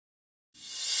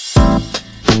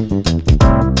TunePocket.com.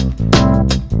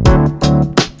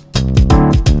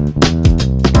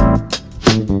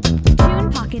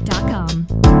 TunePocket.com.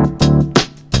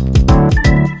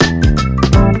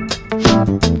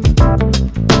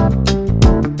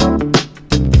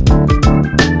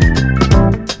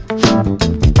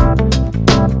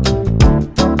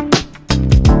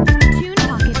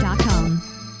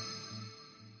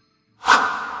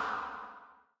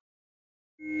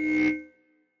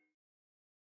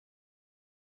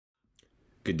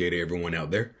 Good day to everyone out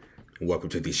there. Welcome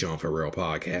to the Sean Farrell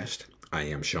podcast. I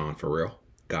am Sean Farrell.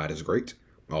 God is great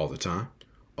all the time.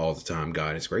 All the time,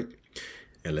 God is great.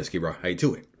 And let's get right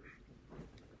to it.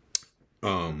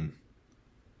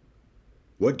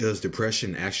 What does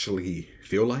depression actually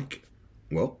feel like?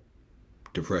 Well,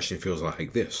 depression feels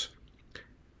like this.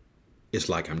 It's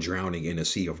like I'm drowning in a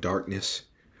sea of darkness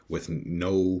with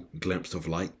no glimpse of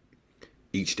light.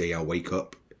 Each day I wake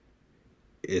up,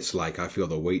 it's like I feel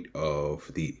the weight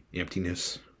of the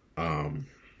emptiness. And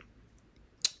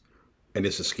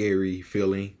it's a scary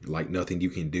feeling, like nothing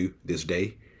you can do this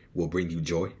day will bring you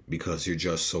joy because you're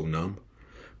just so numb.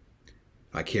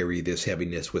 I carry this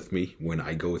heaviness with me when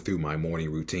I go through my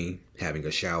morning routine, having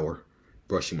a shower,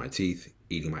 brushing my teeth,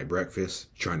 eating my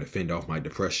breakfast, trying to fend off my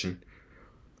depression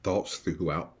thoughts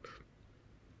throughout.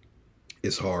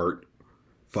 It's hard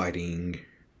fighting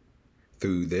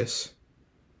through this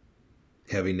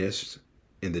heaviness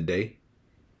in the day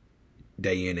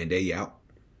in and day out.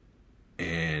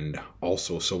 And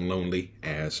also so lonely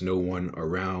as no one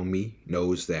around me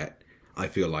knows that I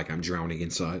feel like I'm drowning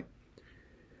inside.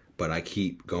 But I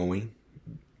keep going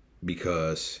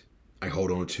because I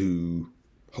hold on to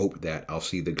hope that I'll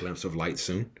see the glimpse of light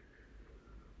soon.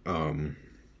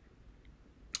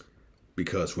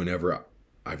 Because whenever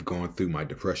I've gone through my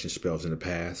depression spells in the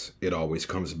past, it always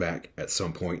comes back at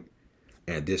some point.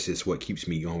 And this is what keeps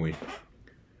me going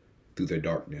through the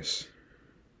darkness.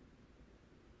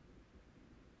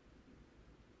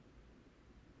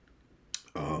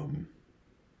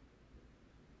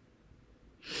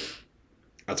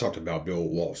 I talked about Bill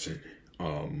Walton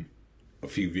a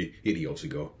few videos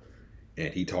ago,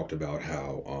 and he talked about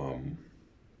how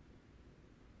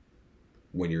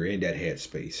when you're in that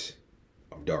headspace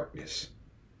of darkness,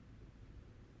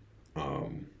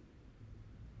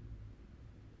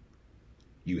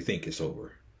 you think it's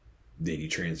over, then you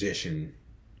transitions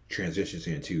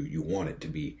into you want it to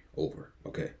be over.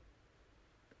 Okay.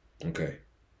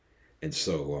 And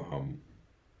so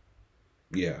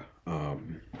yeah.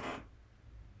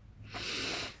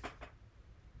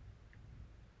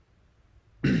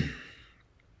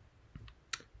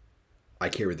 I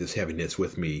carry this heaviness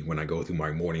with me when I go through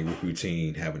my morning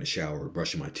routine, having a shower,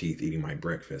 brushing my teeth, eating my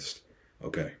breakfast.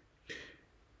 Okay.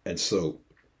 And so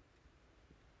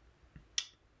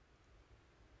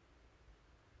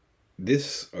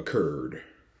this occurred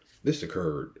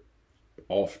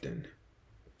often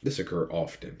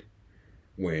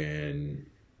when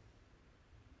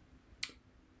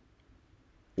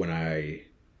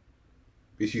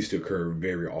this used to occur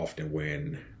very often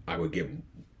when I would get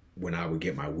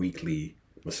my weekly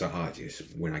massages,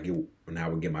 when I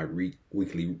would get my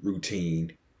weekly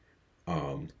routine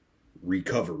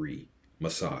recovery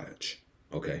massage.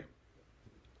 Okay.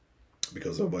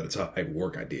 Because of the type of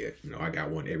work I did. I got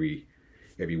one every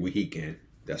weekend.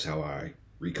 That's how I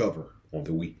recover on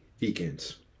the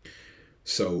weekends.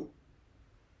 So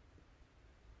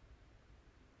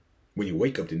when you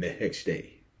wake up the next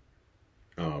day,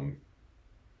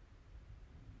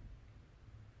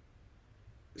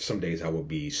 some days I would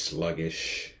be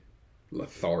sluggish,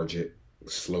 lethargic,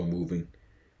 slow moving.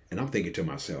 And I'm thinking to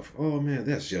myself, oh man,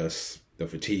 that's just the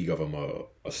fatigue of a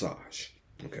massage.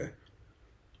 Okay.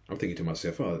 I'm thinking to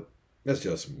myself, oh, that's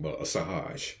just a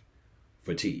massage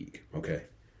fatigue. Okay.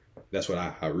 That's what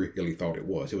I really thought it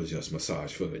was. It was just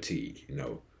massage for fatigue.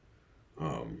 You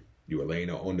were laying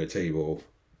on the table,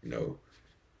 you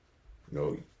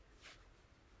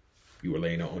were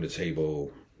laying on the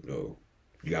table, you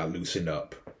got loosened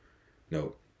up.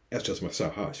 No, that's just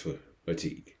massage for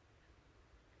fatigue.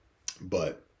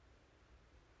 But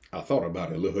I thought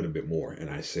about it a little bit more, and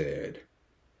I said,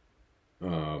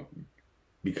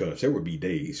 because there would be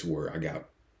days where after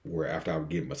I would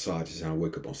get massages and I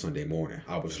wake up on Sunday morning,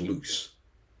 I was loose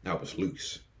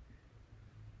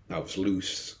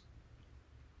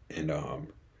and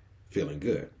feeling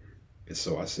good. And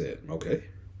so I said, okay,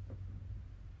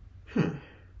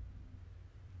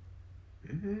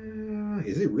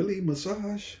 is it really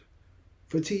massage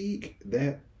fatigue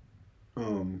that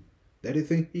I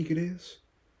think it is?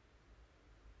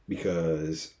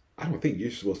 Because I don't think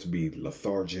you're supposed to be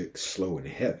lethargic, slow, and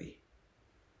heavy.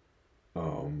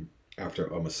 after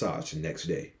a massage the next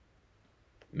day.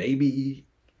 Maybe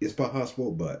it's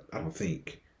possible, but I don't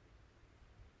think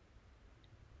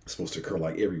it's supposed to occur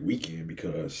like every weekend,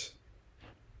 because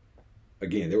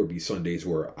again, there would be Sundays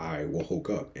where I will woke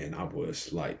up and I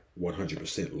was like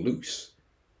 100% loose.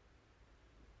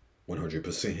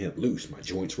 100% loose. My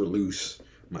joints were loose.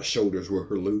 My shoulders were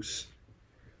loose.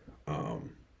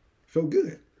 Felt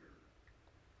good.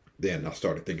 Then I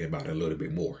started thinking about it a little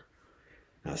bit more.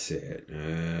 I said,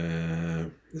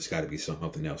 there's got to be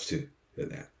something else to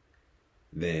that.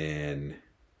 Then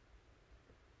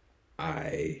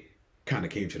I kind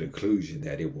of came to the conclusion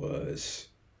that it was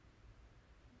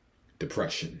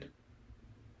depression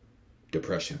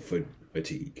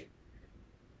fatigue.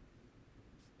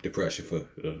 Depression for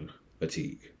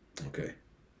fatigue. Okay.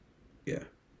 Yeah.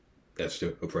 That's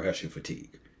the depression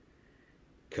fatigue.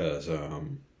 Because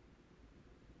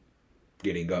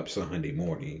getting up Sunday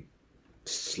morning,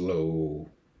 slow,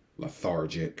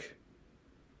 lethargic,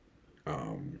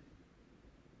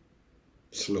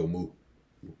 slow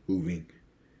moving.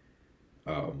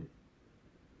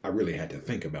 I really had to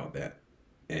think about that.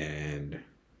 And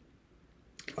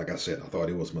like I said, I thought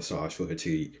it was massage for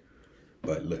fatigue,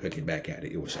 but looking back at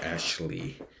it, it was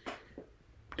actually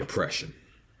depression.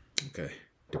 Okay.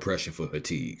 Depression for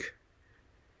fatigue.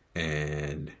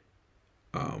 And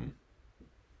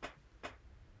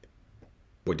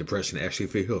what depression actually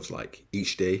feels like.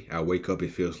 Each day I wake up,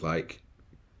 it feels like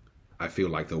I feel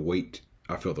the weight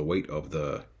of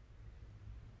the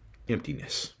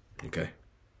emptiness. Okay.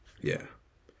 Yeah.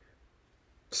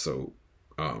 So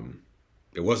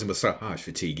it wasn't massage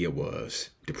fatigue, it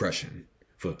was depression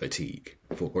for fatigue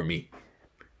for me.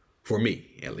 For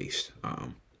me, at least.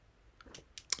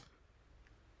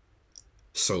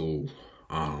 So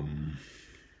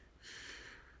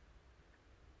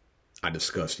I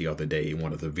discussed the other day in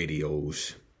one of the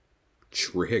videos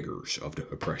triggers of the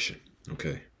depression.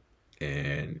 Okay.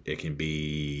 And it can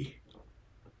be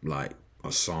like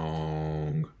a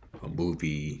song, a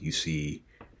movie, you see,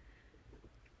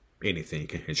 anything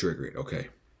can trigger it. Okay.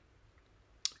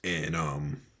 And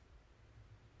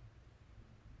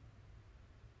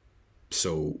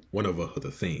so one of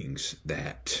the things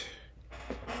that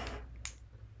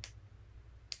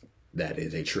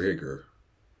is a trigger,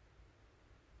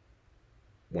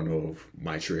 one of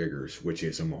my triggers, which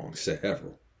is among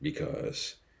several,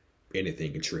 because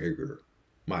anything can trigger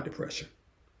my depression,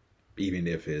 even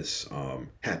if it's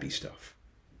happy stuff.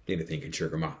 Anything can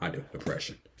trigger my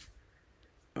depression.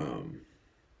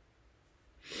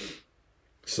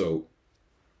 So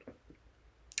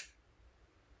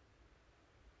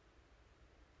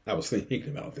I was thinking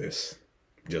about this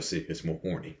just this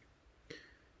morning,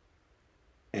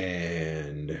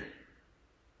 and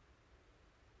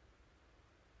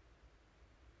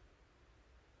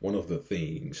one of the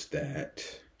things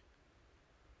that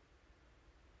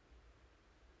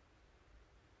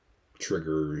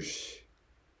triggers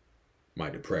my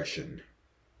depression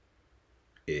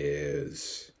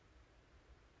is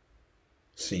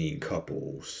seeing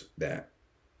couples that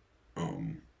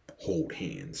hold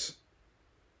hands.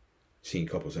 Seeing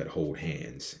couples that hold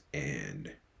hands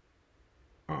and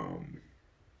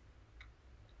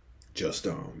just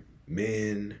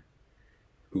men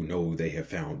who know they have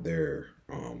found their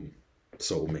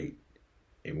soulmate,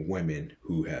 and women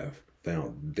who have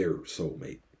found their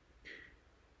soulmate.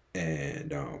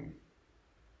 And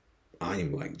I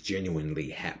am like genuinely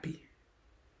happy.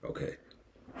 Okay.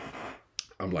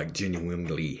 I'm like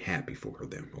genuinely happy for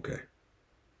them. Okay.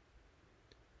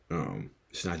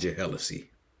 It's not jealousy.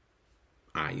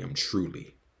 I am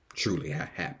truly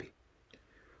happy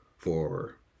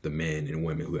for the men and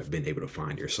women who have been able to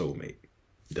find their soulmate.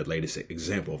 The latest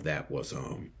example of that was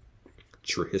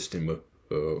Tristan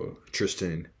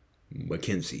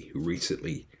McKenzie, who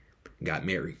recently got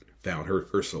married, found her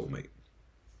soulmate.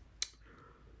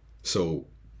 So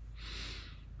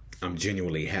I'm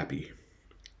genuinely happy.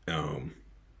 And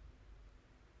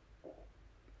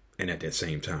at that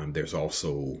same time, there's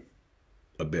also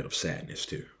a bit of sadness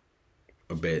too.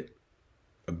 A bit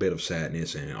of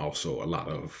sadness, and also a lot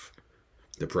of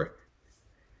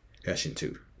depression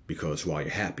too. Because while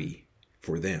you're happy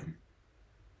for them,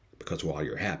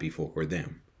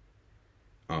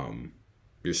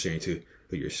 you're saying to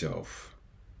yourself,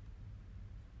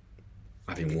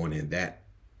 I've been wanting that.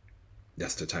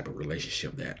 That's the type of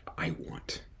relationship that I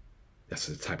want. That's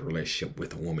the type of relationship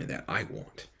with a woman that I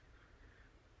want.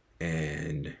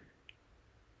 And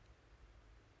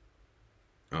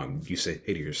you say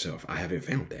to yourself, I haven't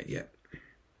found that yet.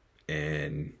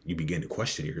 And you begin to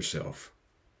question yourself,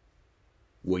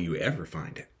 will you ever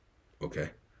find it? Okay.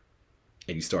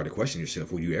 And you start to question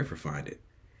yourself, will you ever find it?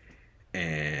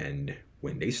 And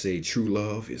when they say true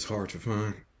love is hard to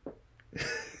find,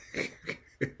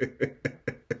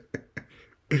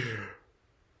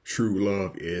 true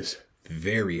love is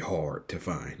very hard to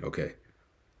find, okay?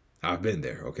 I've been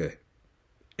there, okay?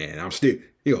 And I'm still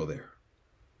there,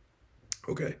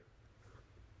 okay?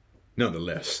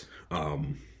 Nonetheless,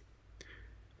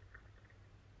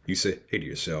 you say, hey to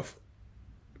yourself,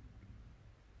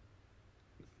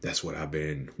 that's what I've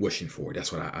been wishing for.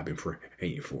 That's what I've been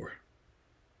praying for.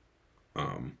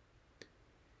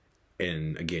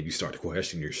 And again, you start to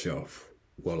question yourself,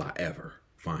 will I ever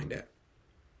find that?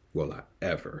 Will I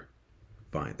ever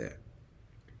find that?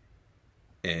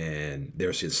 And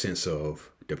there's this sense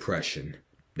of depression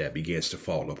that begins to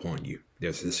fall upon you.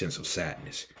 There's this sense of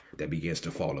sadness that begins to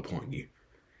fall upon you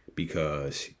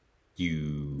because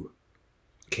you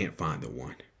can't find the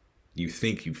one. You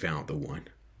think you found the one,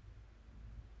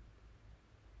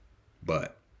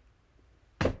 but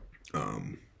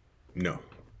no.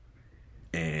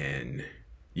 And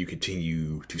you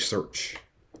continue to search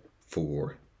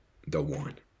for the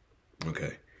one,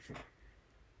 okay?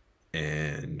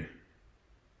 And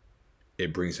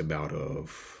it brings about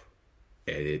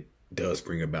it does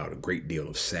bring about a great deal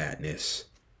of sadness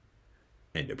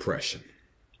and depression,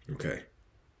 okay?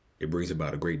 It brings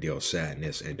about a great deal of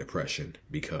sadness and depression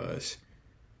because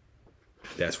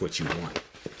that's what you want.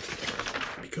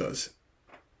 Because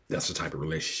that's the type of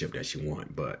relationship that you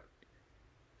want, but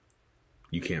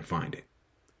you can't find it.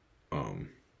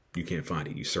 You can't find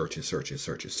it. You search and search and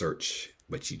search and search,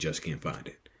 but you just can't find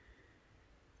it.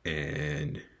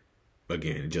 And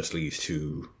again, it just leads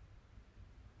to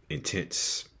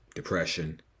intense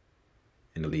depression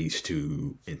and it leads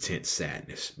to intense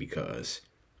sadness because,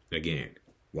 again,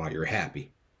 while you're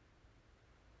happy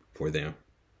for them,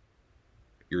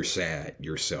 you're sad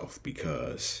yourself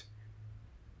because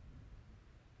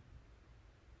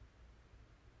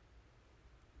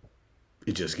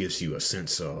it just gives you a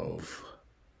sense of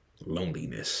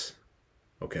loneliness,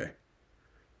 okay?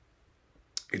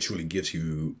 It truly gives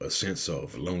you a sense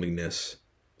of loneliness,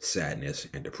 sadness,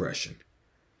 and depression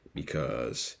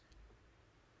because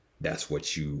that's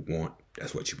what you want.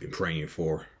 That's what you've been praying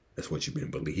for. That's what you've been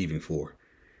believing for.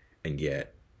 And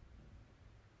yet,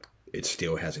 it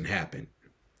still hasn't happened.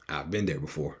 I've been there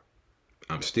before.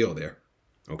 I'm still there,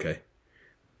 okay?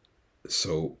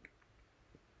 So,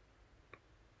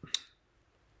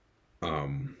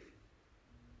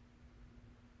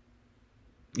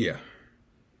 yeah,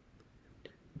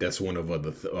 that's one of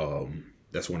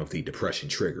the depression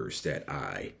triggers that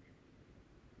I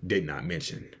did not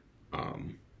mention.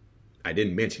 I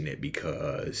didn't mention it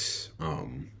because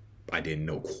I didn't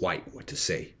know quite what to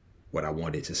say, what I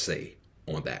wanted to say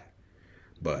on that.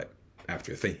 But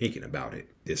after thinking about it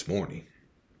this morning,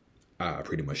 I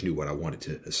pretty much knew what I wanted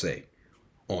to say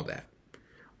on that.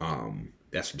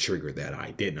 That's the trigger that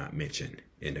I did not mention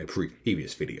in a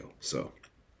previous video. So,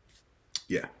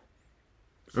 yeah.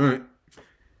 All right.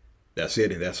 That's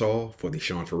it, and that's all for the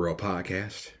Sean Farrell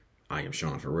podcast. I am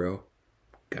Sean Farrell.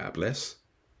 God bless.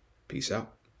 Peace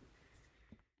out.